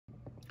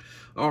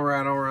All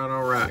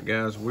right,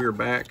 guys. We're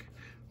back.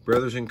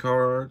 Brothers in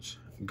Cards,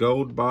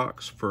 gold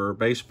box for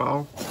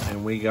baseball.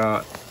 And we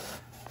got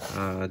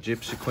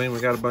Gypsy Queen. We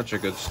got a bunch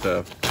of good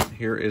stuff.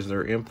 Here is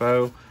their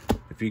info.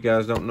 If you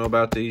guys don't know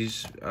about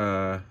these,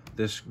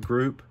 this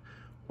group,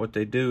 what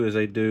they do is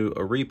they do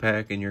a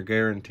repack and you're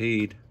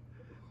guaranteed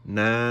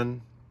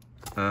 9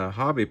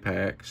 hobby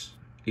packs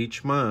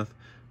each month,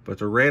 but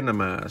they're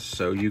randomized.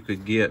 So you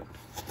could get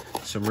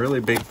some really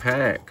big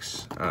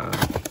packs.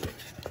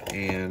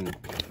 And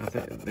I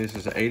think this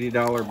is an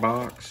 $80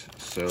 box,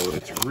 so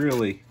it's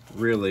really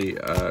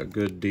a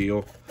good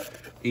deal,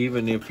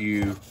 even if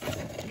you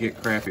get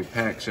crappy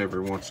packs every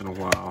once in a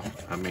while.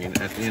 I mean,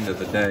 at the end of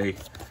the day,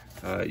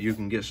 you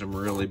can get some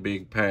really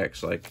big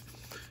packs. Like,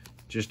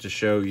 just to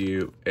show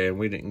you, and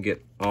we didn't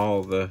get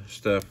all the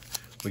stuff.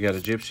 We got a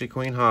Gypsy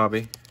Queen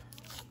Hobby.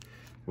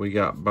 We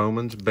got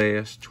Bowman's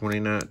Best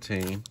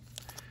 2019.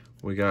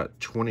 We got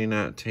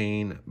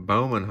 2019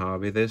 Bowman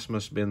Hobby. This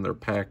must have been their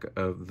pack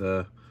of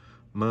the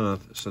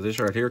month. So this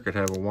right here could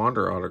have a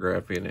Wander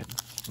autograph in it.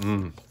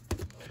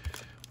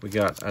 We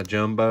got a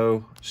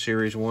Jumbo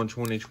Series 1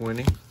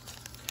 2020.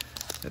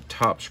 A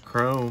Topps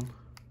Chrome.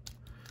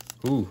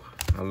 Ooh,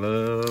 I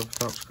love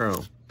Topps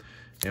Chrome.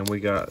 And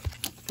we got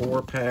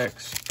 4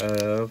 packs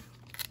of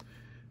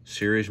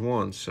Series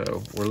 1.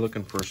 So we're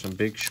looking for some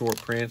big short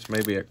prints,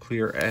 maybe a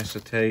clear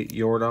acetate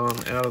Jordan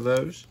out of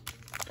those.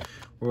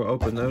 We'll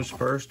open those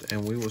first,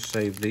 and we will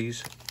save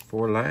these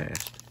for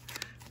last.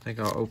 I think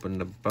I'll open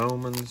the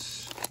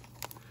Bowman's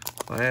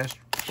last,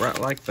 right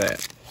like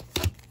that.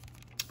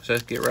 So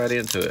let's get right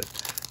into it.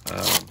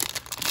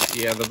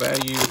 Yeah, the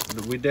value,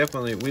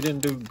 we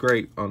didn't do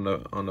great on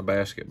the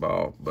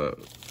basketball,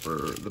 but for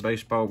the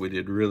baseball we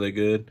did really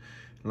good.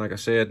 And like I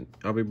said,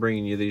 I'll be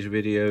bringing you these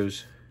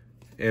videos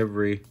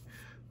every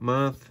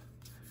month,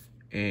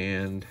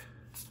 and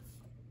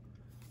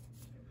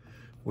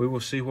we will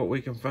see what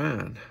we can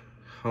find.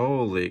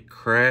 Holy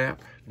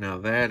crap. Now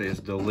that is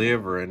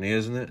delivering,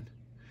 isn't it?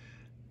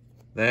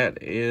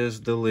 That is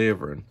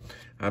delivering.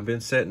 I've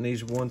been setting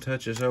these one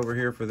touches over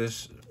here for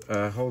this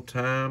whole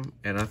time,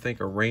 and I think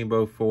a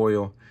rainbow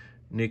foil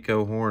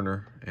Nico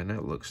Horner, and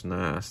that looks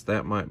nice.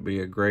 That might be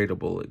a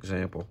gradable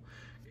example.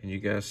 Can you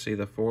guys see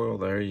the foil?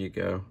 There you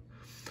go.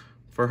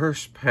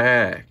 First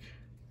pack.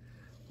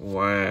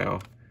 Wow.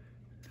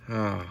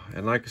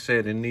 And like I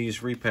said, in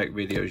these repack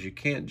videos, you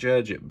can't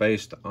judge it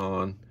based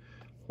on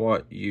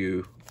what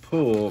you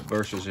pull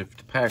versus if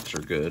the packs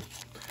are good.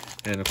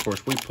 And of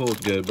course we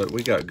pulled good, but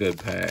we got good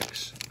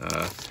packs.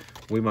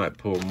 We might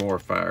pull more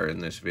fire in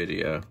this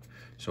video.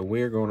 So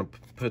we're going to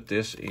put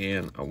this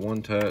in a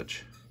one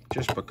touch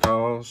just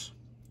because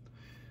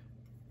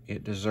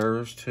it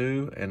deserves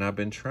to, and I've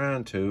been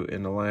trying to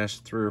in the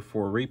last 3 or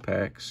 4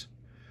 repacks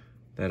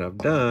that I've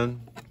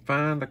done,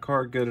 find a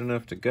card good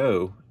enough to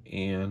go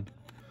in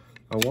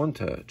a one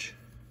touch.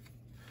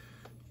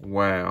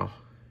 Wow.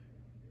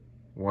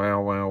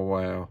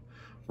 Wow.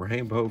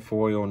 Rainbow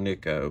foil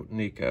Nico.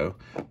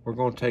 We're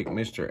going to take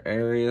Mr.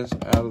 Arias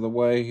out of the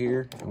way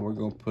here, and we're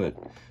going to put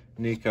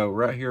Nico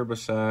right here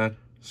beside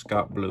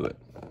Scott Blewett.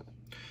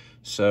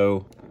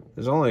 So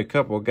there's only a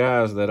couple of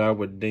guys that I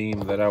would deem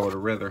that I would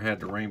have rather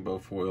had the rainbow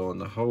foil in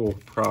the whole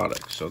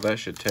product. So that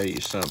should tell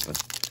you something.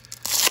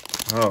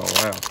 Oh,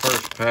 wow.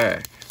 First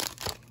pack.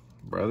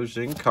 Brothers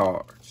in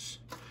Cards.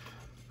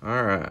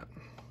 All right.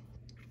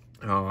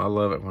 Oh, I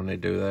love it when they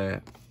do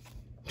that.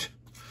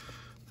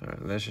 All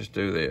right, let's just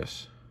do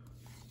this.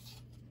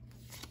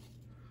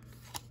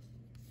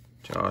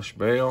 Josh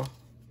Bell.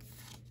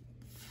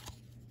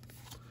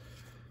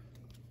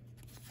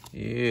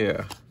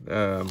 Yeah.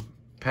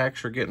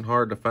 Packs are getting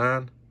hard to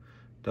find.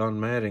 Don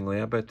Mattingly,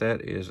 I bet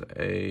that is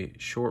a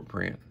short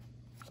print.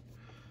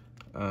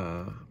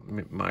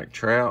 Mike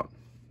Trout.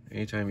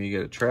 Anytime you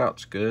get a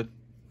Trout's good.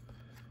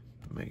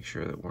 Make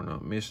sure that we're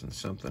not missing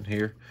something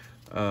here.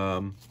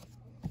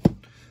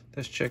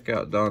 Let's check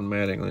out Don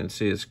Mattingly and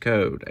see his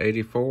code.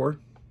 84.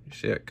 You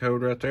see that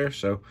code right there?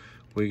 So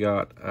we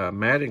got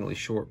Mattingly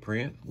short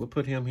print. We'll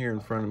put him here in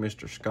front of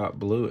Mr. Scott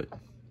Blewett.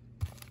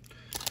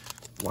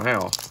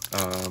 Wow.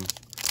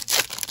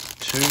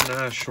 2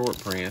 nice short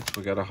prints.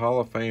 We got a Hall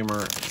of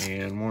Famer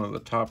and one of the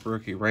top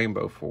rookie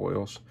rainbow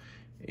foils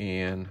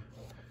in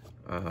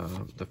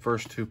the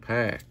first 2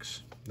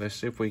 packs. Let's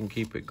see if we can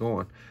keep it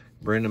going.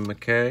 Brendan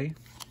McKay.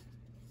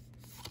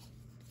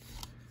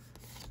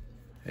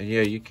 And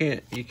yeah, you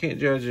can't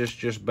judge this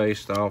just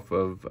based off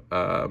of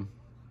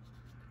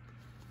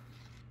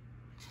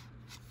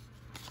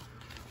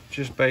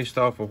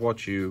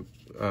what you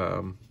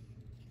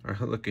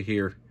look at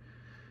here.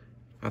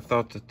 I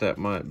thought that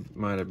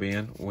might have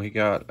been. We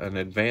got an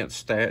advanced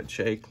stat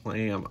Jake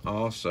Lamb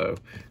also.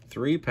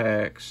 3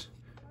 packs,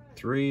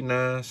 3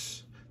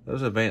 nice.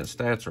 Those advanced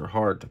stats are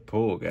hard to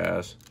pull,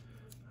 guys.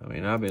 I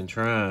mean, I've been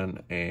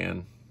trying,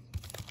 and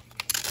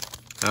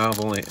I've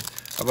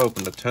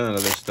opened a ton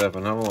of this stuff,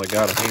 and I've only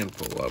got a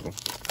handful of them.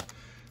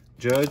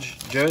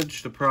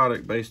 Judge the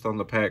product based on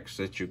the packs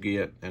that you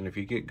get, and if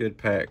you get good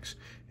packs,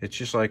 it's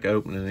just like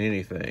opening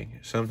anything.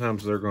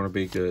 Sometimes they're going to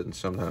be good, and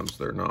sometimes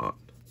they're not.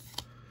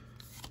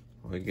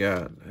 We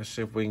got, let's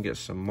see if we can get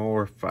some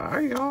more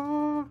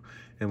fire.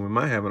 And we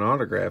might have an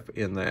autograph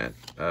in that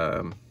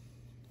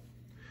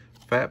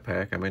fat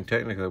pack. I mean,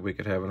 technically we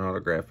could have an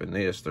autograph in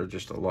this. They're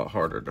just a lot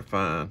harder to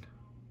find.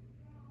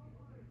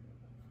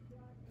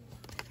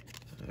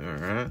 All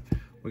right.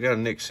 We got a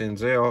Nick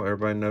Senzel.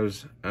 Everybody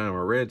knows I'm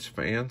a Reds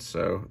fan,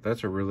 so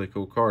that's a really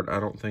cool card. I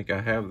don't think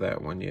I have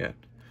that one yet.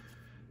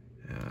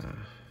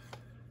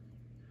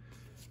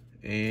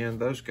 And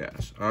those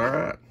guys. All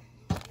right.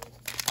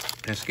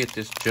 Let's get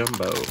this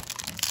jumbo.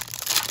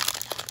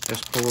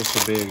 Let's pull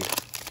us a big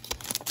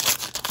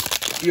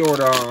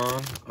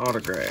Jordan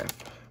autograph,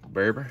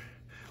 baby.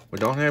 We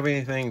don't have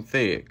anything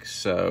thick,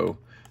 so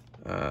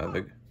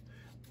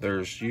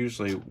there's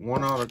usually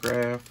one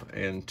autograph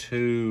and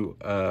two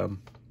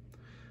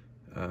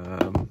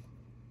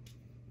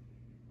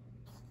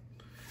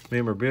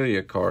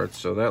memorabilia cards,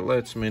 so that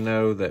lets me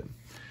know that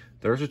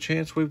there's a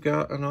chance we've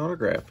got an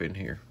autograph in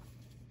here.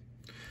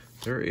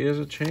 There is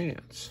a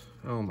chance.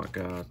 Oh my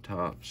God,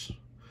 Topps.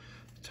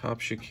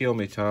 Topps, you kill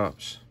me,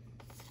 Topps.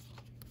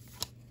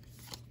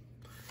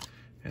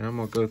 And I'm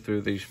going to go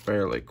through these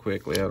fairly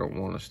quickly. I don't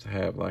want us to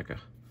have like a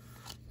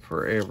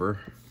forever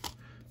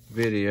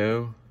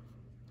video.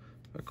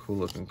 A cool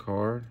looking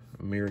card.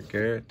 Amir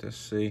Garrett. Let's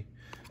see.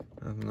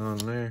 Nothing on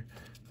there.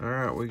 All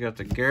right, we got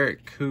the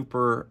Garrett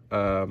Cooper.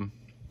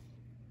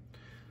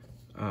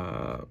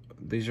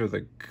 These are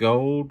the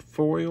gold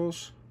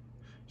foils.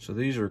 So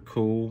these are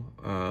cool.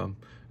 Of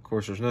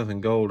course, there's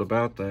nothing gold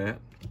about that.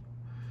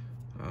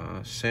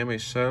 Sammy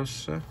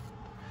Sosa.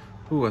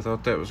 Ooh, I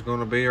thought that was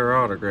going to be our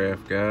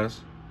autograph,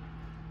 guys.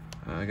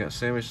 I got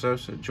Sammy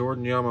Sosa,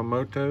 Jordan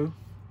Yamamoto.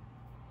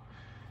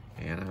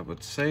 And I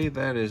would say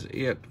that is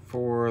it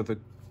for the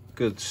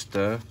good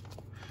stuff.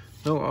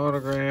 No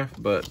autograph,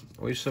 but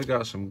we still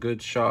got some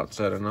good shots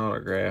at an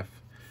autograph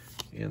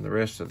in the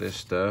rest of this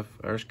stuff.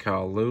 There's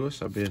Kyle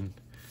Lewis. I've been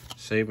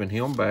saving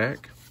him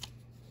back.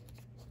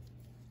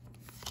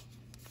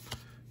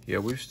 Yeah,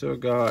 we've still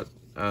got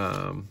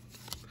the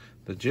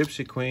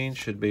Gypsy Queen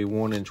should be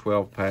 1 in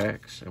 12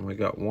 packs, and we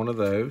got one of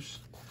those.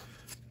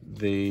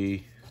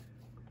 The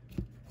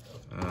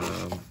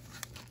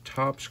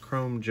Topps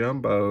Chrome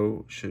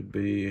Jumbo should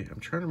be, I'm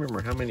trying to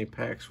remember how many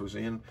packs was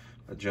in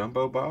a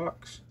jumbo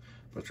box,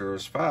 but there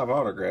was 5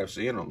 autographs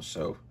in them,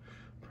 so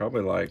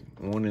probably like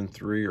 1 in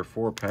 3 or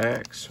 4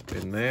 packs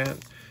in that.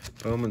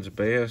 Bowman's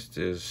Best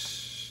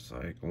is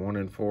like 1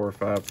 in 4 or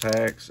 5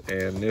 packs,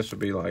 and this would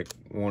be like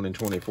 1 in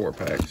 24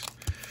 packs.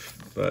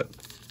 But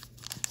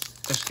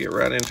let's get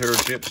right into our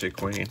Gypsy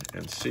Queen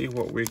and see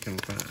what we can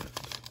find.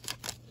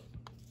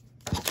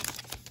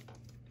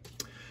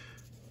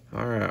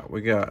 All right,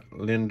 we got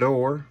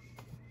Lindor,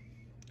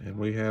 and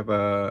we have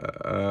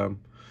a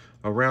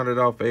rounded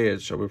off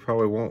edge, so we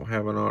probably won't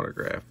have an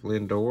autograph.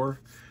 Lindor,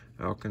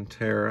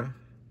 Alcantara,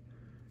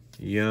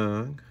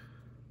 Young,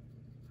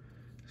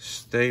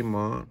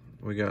 Staymont.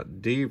 We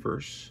got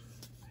Devers,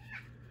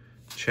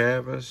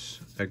 Chavez,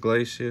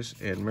 Iglesias,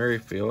 and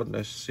Merrifield.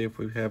 Let's see if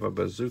we have a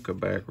bazooka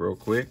back real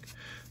quick.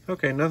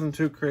 Okay, nothing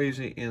too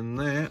crazy in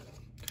that.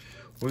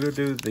 We're going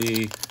to do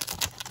the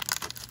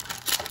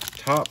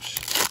Topps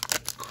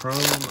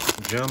Chrome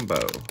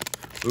Jumbo.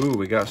 Ooh,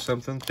 we got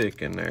something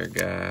thick in there,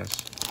 guys.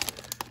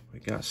 We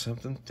got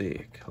something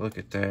thick. Look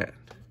at that.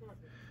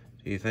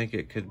 Do you think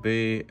it could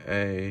be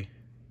a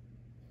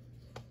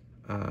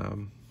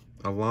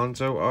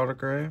Alonso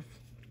autograph?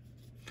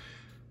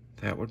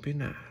 That would be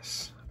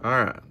nice.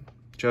 All right.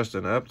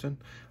 Justin Upton.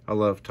 I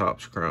love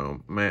Topps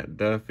Chrome. Matt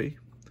Duffy.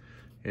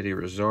 Eddie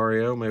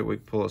Rosario. Maybe we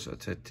can pull us a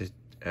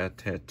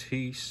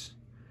Tatis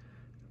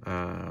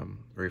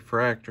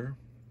refractor.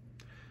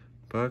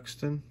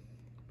 Buxton.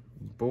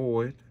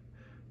 Boyd.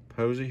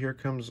 Posey. Here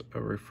comes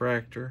a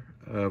refractor.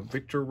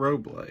 Victor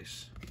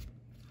Robles.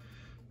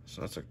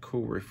 So that's a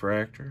cool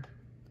refractor.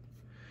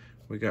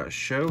 We got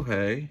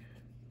Shohei.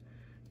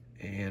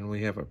 And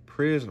we have a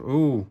Prism.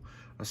 Ooh,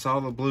 I saw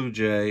the Blue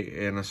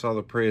Jay and I saw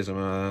the Prism.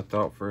 And I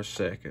thought for a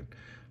second.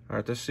 All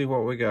right, let's see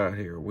what we got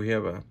here. We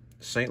have a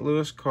St.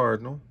 Louis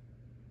Cardinal.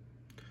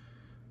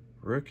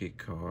 Rookie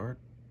card.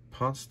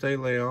 Ponce de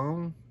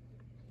Leon.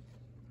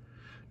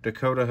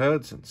 Dakota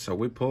Hudson. So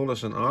we pulled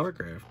us an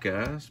autograph,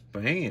 guys.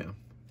 Bam.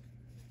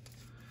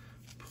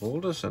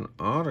 Pulled us an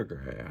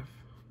autograph.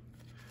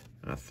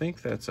 I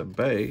think that's a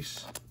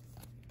base.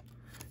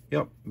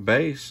 Yep,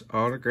 base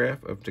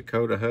autograph of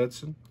Dakota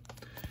Hudson.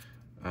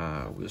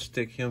 We'll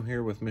stick him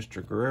here with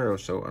Mr. Guerrero.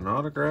 So an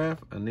autograph,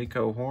 a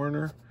Nico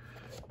Horner.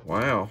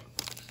 Wow.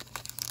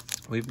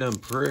 We've done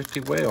pretty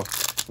well.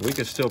 We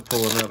could still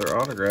pull another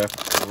autograph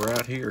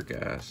right here,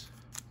 guys.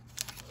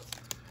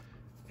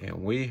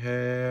 And we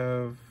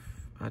have,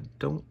 I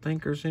don't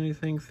think there's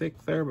anything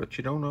thick there, but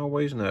you don't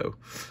always know.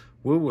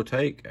 We will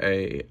take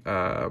a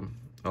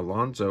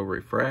Alonso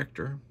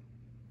refractor.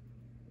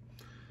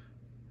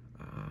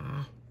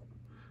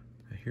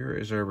 Here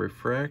is our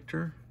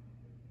refractor.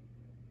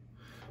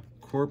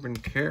 Corbin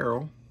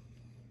Carroll.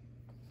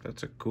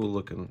 That's a cool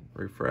looking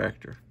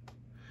refractor.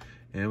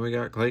 And we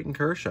got Clayton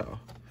Kershaw.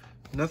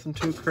 Nothing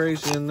too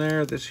crazy in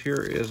there. This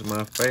here is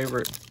my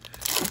favorite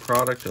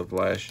product of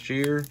last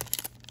year.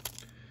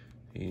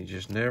 You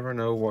just never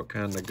know what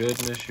kind of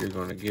goodness you're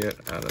going to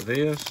get out of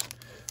this.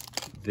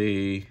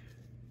 The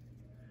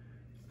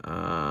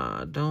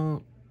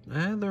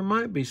there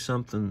might be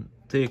something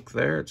thick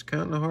there. It's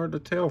kind of hard to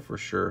tell for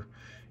sure.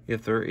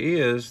 If there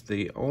is,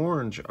 the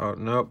orange,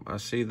 nope, I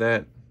see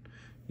that.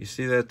 You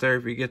see that there?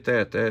 If you get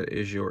that, that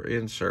is your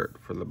insert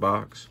for the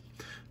box.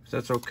 So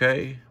that's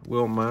okay.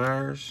 Will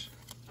Myers.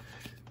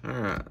 All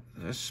right,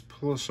 let's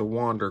pull us a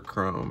Wander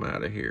Chrome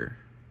out of here.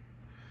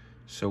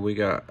 So we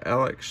got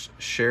Alex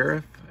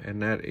Sheriff,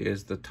 and that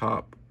is the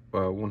top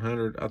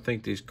 100. I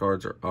think these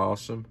cards are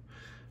awesome.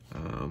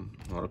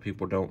 A lot of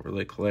people don't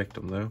really collect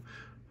them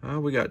though.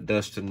 We got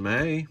Dustin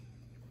May.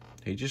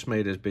 He just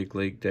made his big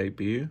league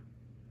debut.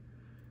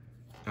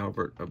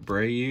 Albert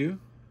Abreu.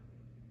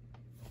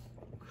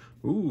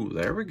 Ooh,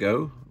 there we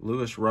go.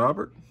 Lewis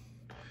Robert.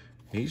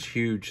 He's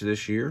huge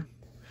this year.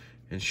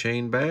 And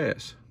Shane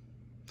Bass.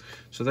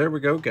 So there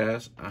we go,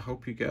 guys. I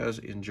hope you guys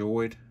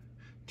enjoyed.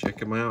 Check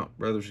them out,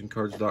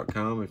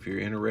 brothersandcards.com, if you're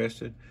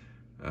interested.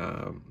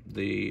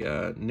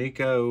 The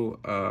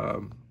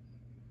Nico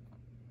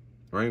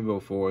Rainbow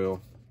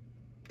Foil,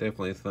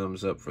 definitely a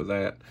thumbs up for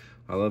that.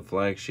 I love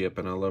Flagship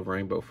and I love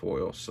Rainbow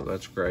Foil, so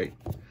that's great.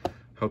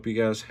 Hope you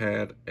guys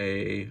had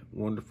a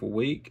wonderful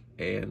week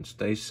and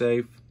stay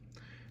safe.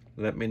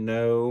 Let me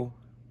know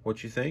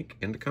what you think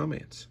in the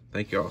comments.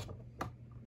 Thank you all.